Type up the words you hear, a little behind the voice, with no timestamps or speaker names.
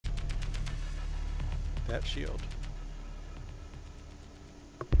that shield.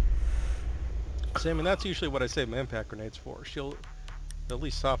 See, I mean, that's usually what I save my impact grenades for. She'll at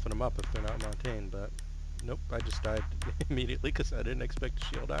least soften them up if they're not Montane, but nope, I just died immediately because I didn't expect a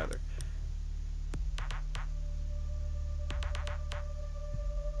shield either.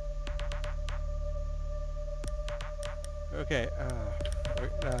 Okay,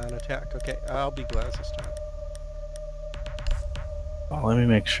 an attack. Okay, I'll be glass this time. Well, let me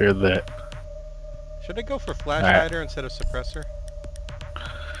make sure that... Should I go for flash hider instead of suppressor?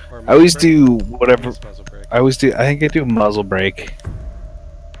 Or I always break? do whatever... Break. I think I do muzzle brake.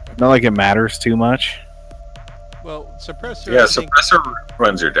 Not like it matters too much. Well, suppressor... Yeah, suppressor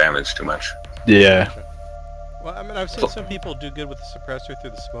runs your damage too much. Yeah. Well, I mean, I've seen some people do good with the suppressor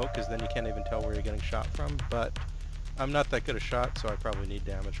through the smoke, because then you can't even tell where you're getting shot from, but I'm not that good a shot, so I probably need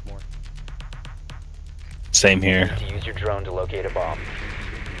damage more. Same here. To use your drone to locate a bomb.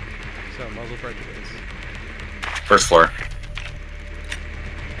 So, muzzle brake it is. First floor.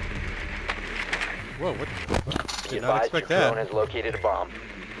 Whoa, what? Be Did not advised your expect that. drone has located a bomb.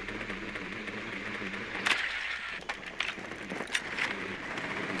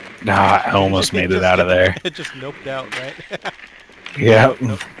 Nah, I almost made it out of there. It just noped out, right? Yeah.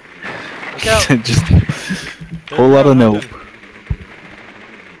 Nope. Look out. Just whole lot of nope.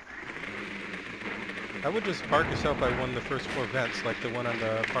 I would just park yourself by one of the first floor vents, like the one on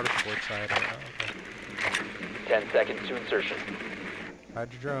the particle board side. Okay. 10 seconds to insertion.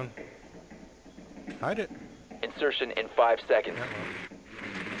 Hide your drone. Hide it. Insertion in 5 seconds.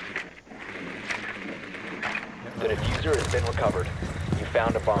 The diffuser has been recovered. You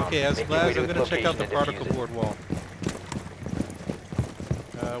found a bomb. Okay, as Make your way Glaz, to I'm its going to check out the location and particle defuse it. board wall.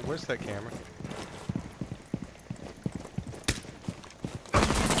 Where's that camera?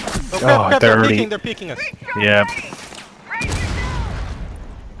 Oh, crap, they're peeking us. Yeah.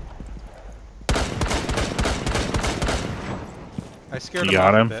 I scared You him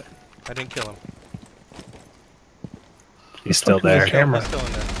got off him? a bit. I didn't kill him. He's still there. He's still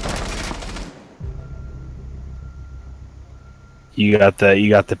in there. You got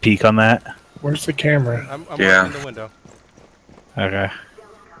the peek on that? Where's the camera? I'm Yeah. watching the window. Okay.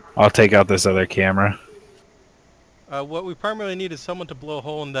 I'll take out this other camera. What we primarily need is someone to blow a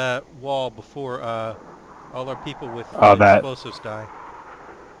hole in that wall before all our people with that- explosives die.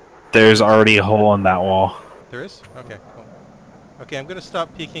 There's already a hole in that wall. There is? Okay, cool. Okay, I'm gonna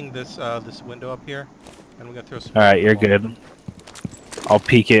stop peeking this this window up here, and we're gonna throw some. Alright, you're good. I'll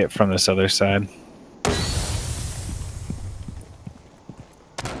peek it from this other side.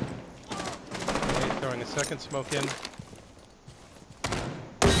 Okay, throwing a second smoke in.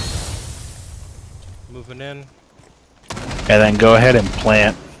 Moving in. And then go ahead and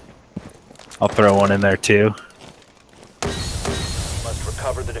plant. I'll throw one in there too. Must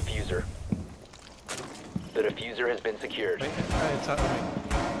recover the diffuser. The diffuser has been secured. Wait, it's not, wait.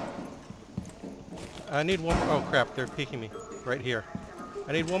 I need one more. Oh crap, they're peeking me right here.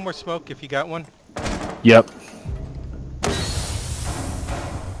 I need one more smoke if you got one. Yep. Okay,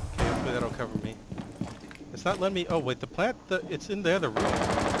 hopefully that'll cover me. It's not letting me. Oh wait, the plant. It's in the other room.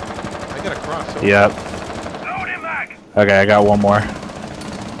 I gotta cross over. Yep. Okay, I got one more.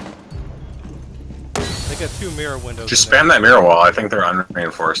 They got two mirror windows. Just in there. spam that mirror wall. I think they're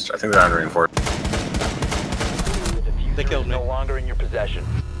unreinforced. I think they're unreinforced. The diffuser They killed is me. no longer in your possession.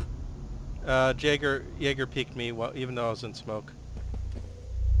 Jaeger peeked me even though I was in smoke.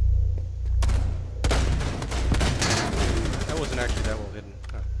 That wasn't actually that well hidden.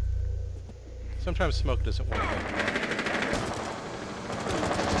 Huh. Sometimes smoke doesn't work.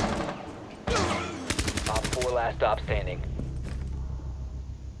 Op 4 last stop standing.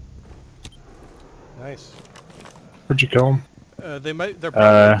 Nice. Where'd you kill him? They're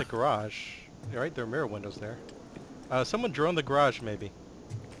probably in the garage. Right, there are mirror windows there. Someone drone the garage maybe.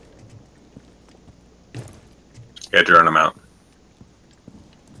 Yeah, drone them out.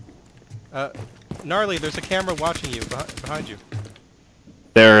 Gnarly, there's a camera watching you behind you.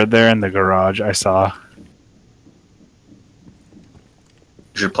 They're in the garage, I saw.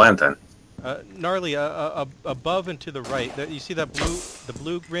 You should plant then. Gnarly, above and to the right. You see that the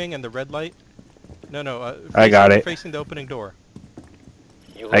blue ring and the red light? No. I got it. Facing the opening door.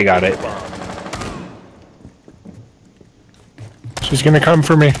 I got it. She's gonna come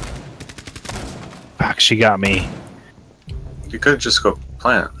for me. Fuck, she got me. You could just go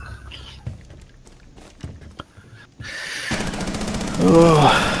plant.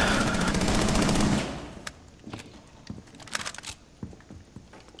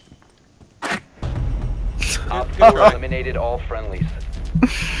 Op 4 eliminated all friendlies.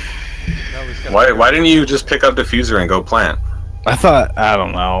 Why didn't you just pick up diffuser and go plant? I thought, I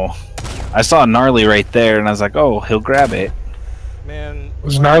don't know. I saw Gnarly right there, and I was like, oh, he'll grab it. Man,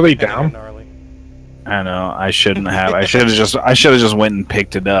 Was why Gnarly are you depending on down? Gnarly? I know. I shouldn't have. I should have just went and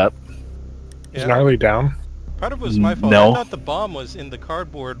picked it up. Is Yeah. gnarly down? Part of it was my fault. No. I thought the bomb was in the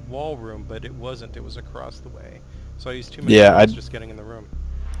cardboard wall room, but it wasn't. It was across the way. So I used too many Yeah, bullets just getting in the room.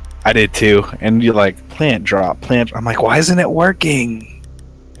 I did too. And you're like, plant drop, plant. I'm like, why isn't it working?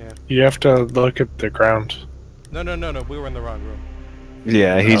 You have to look at the ground. No, no, no, no. We were in the wrong room.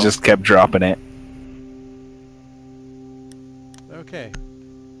 Yeah, he No. just kept dropping it. Okay.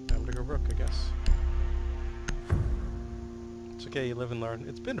 Time to go rook, I guess. It's okay, you live and learn.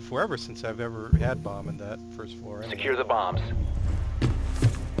 It's been forever since I've ever had bomb in that first floor. Anyway. Secure the bombs.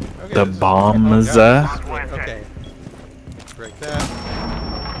 Okay, The this is- bombs, oh, yeah, this is good. Okay. Break that.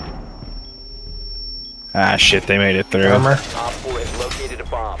 Ah, shit, they made it through. Armor. Op 4 has located a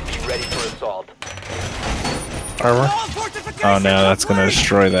bomb. Be ready for assault. Armor. Oh no, that's gonna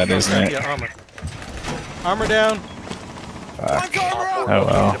destroy that, isn't it? Yeah, armor. Armor down. Fuck. Op 4 Oh, located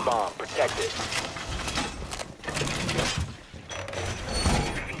well. a bomb. Protect it.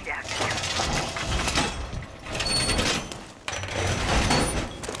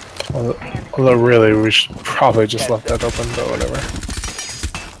 Although really, we should probably just left that open, but whatever.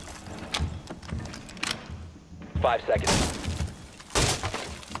 5 seconds.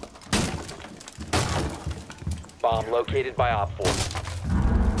 Bomb located by Op 4.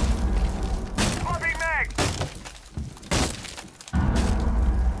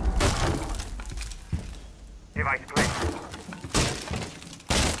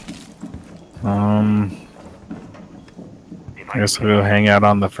 I guess we'll go hang out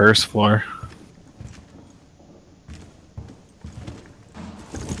on the first floor.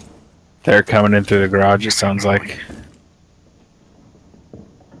 They're coming in through the garage, it sounds like.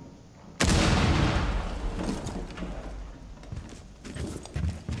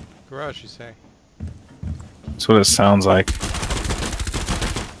 Garage, you say? That's what it sounds like.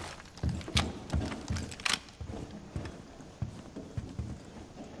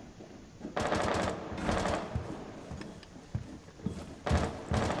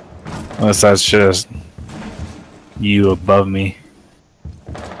 Unless that's just you above me.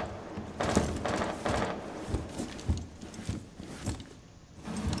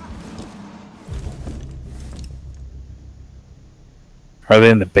 Are they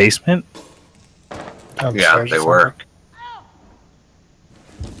in the basement? Yeah, Downstairs they or were. something.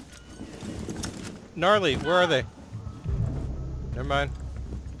 Gnarly, where are they? Never mind.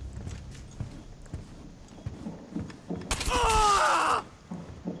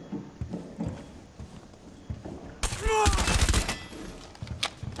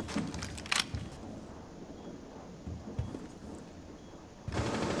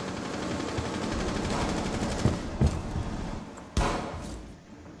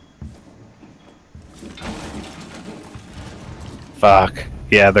 Fuck.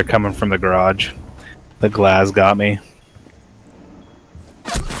 Yeah, they're coming from the garage. The glass got me.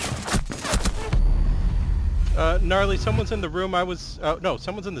 Gnarly, someone's in the room I was... no,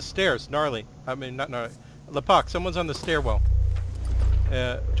 someone's in the stairs. Gnarly. I mean, not Gnarly. Lepak, someone's on the stairwell.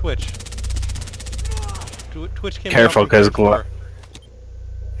 Twitch. Twitch came Careful, down from 'cause third floor.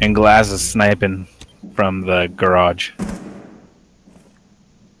 And glass is sniping from the garage.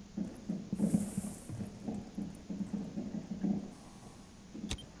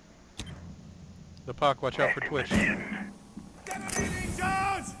 Lepak, watch out for Twitch.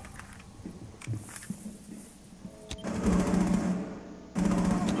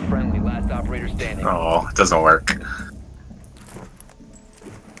 Friendly, last operator standing. Oh, it doesn't work.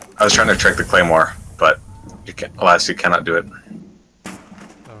 I was trying to trick the claymore, but you can't. Alas, you cannot do it. Oh.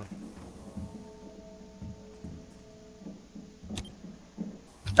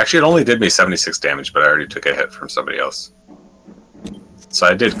 Actually, it only did me 76 damage, but I already took a hit from somebody else. So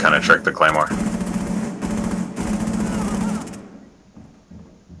I did kind of trick the claymore.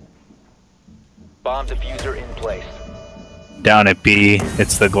 Bomb diffuser in place. Down at B,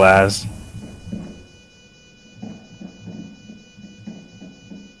 it's the glass.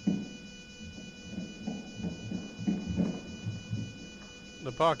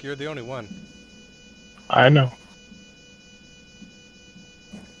 Lepak, you're the only one. I know.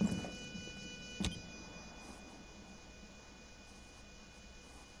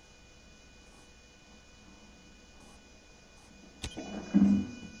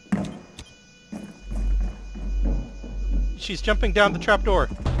 She's jumping down the trapdoor.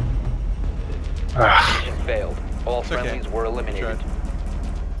 Ah, Mission failed. All It's okay. friendlies were eliminated. Tried.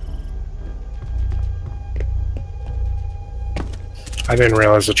 I didn't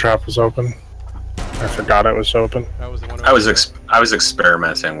realize the trap was open. I forgot it was open. That was the one. I was over I was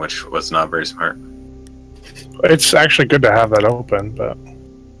experimenting, which was not very smart. It's actually good to have that open, but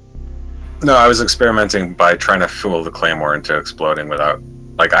No, I was experimenting by trying to fool the claymore into exploding without.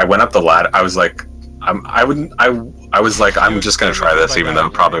 Like, I went up the ladder. I was like, I was like, I'm just gonna try this, even though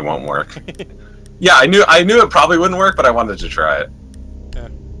it probably won't work. Yeah, I knew it probably wouldn't work, but I wanted to try it. Yeah.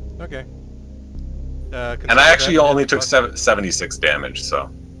 Okay. And I actually only took 76 damage, so.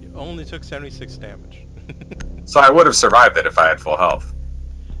 You only took 76 damage. So I would have survived it if I had full health.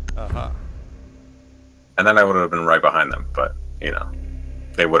 Uh-huh. And then I would have been right behind them, but, you know.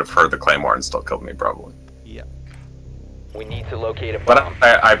 They would have heard the claymore and still killed me, probably. Yeah. We need to locate a But bomb.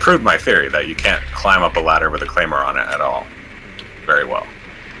 I proved my theory that you can't climb up a ladder with a claymore on it at all. Very well.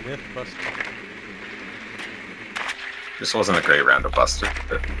 Myth busted. This wasn't a great round to bust it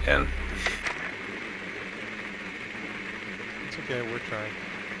in. It's okay, we're trying.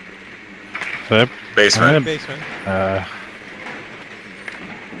 Yep. Basement. Basement.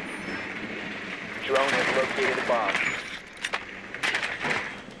 Drone has located a bomb.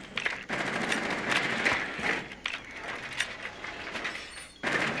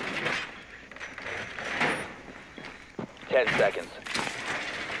 Seconds.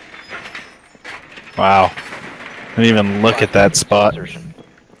 Wow. Didn't even look at that spot. The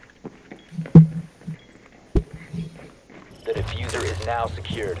diffuser is now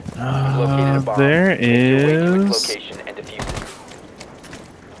secured. You've located a bomb. There Make your way to its is. location and defuse it.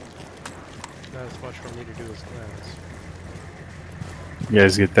 Not as much for me to do as glance. You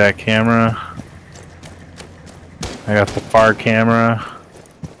guys get that camera. I got the far camera.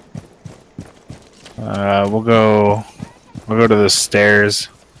 We'll go to the stairs.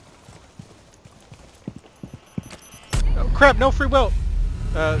 Oh crap, no free will!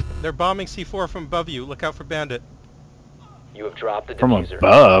 They're bombing C4 from above you. Look out for Bandit. You have dropped the From diffuser.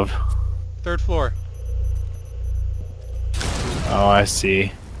 above? 3rd floor. Oh, I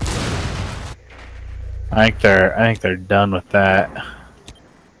see. I think they're done with that.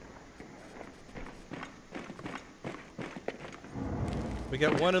 We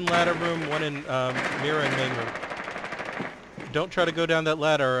got one in ladder room, one in mirror and main room. Don't try to go down that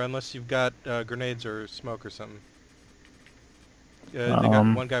ladder unless you've got grenades or smoke or something. They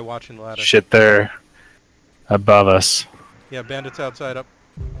got one guy watching the ladder. Shit, they're above us. Yeah, Bandit's outside up.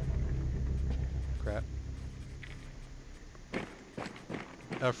 Crap.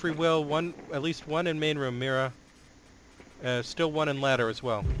 Free will, at least one in main room, Mira. Still one in ladder as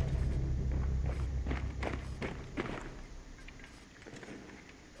well.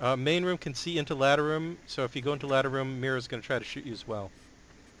 Main room can see into ladder room, so if you go into ladder room, Mira's going to try to shoot you as well.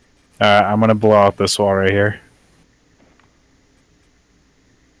 I'm gonna blow out this wall right here.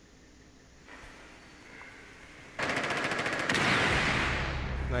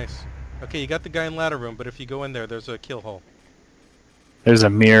 Nice. Okay, you got the guy in ladder room, but if you go in there, there's a kill hole. There's a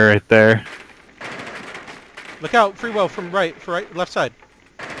mirror right there. Look out, free will from left side.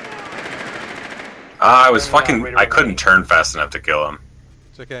 I was fucking. I couldn't turn fast enough to kill him.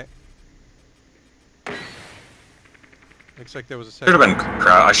 It's okay. Looks like there was a Should have been.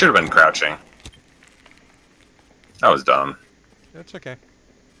 I should have been crouching. That was dumb. That's okay.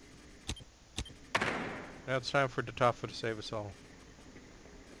 Now it's time for Datafa to save us all.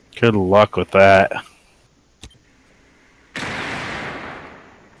 Good luck with that.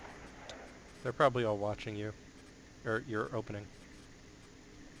 They're probably all watching you. Or your opening.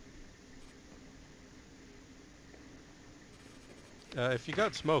 If you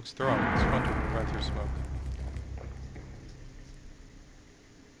got smokes, throw them. It's fun to run through smoke.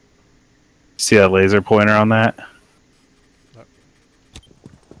 See that laser pointer on that? No.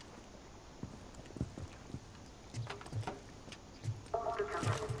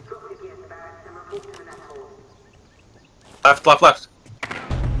 Left, left, left.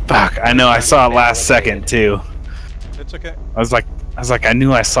 Fuck, I know I saw it last second too. It's okay. I was like, I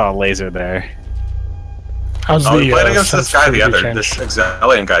knew I saw a laser there. how's Oh, we the played against this guy sensitivity this change?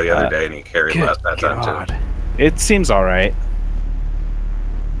 Exilian guy the other day, and he carried Good that time too. God. It seems alright.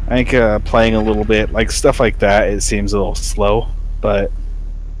 I think playing a little bit, like stuff like that, it seems a little slow, but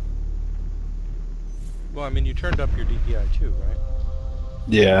Well, I mean, you turned up your DPI too, right?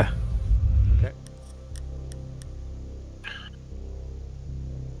 yeah. Okay.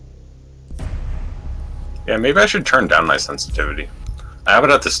 Yeah, maybe I should turn down my sensitivity. I have it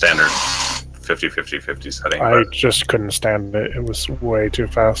at the standard 50-50-50 setting. I But just couldn't stand it. It was way too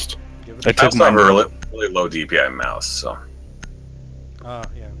fast. Give it I a I took also have a mine. really low DPI mouse, so. yeah.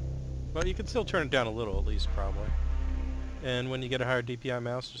 Well, you can still turn it down a little, at least, probably. And when you get a higher DPI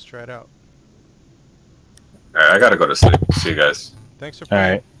mouse, just try it out. Alright, I gotta go to sleep. See you guys. Thanks for playing.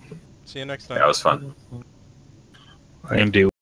 Alright. See you next time. Yeah, it was fun. I can do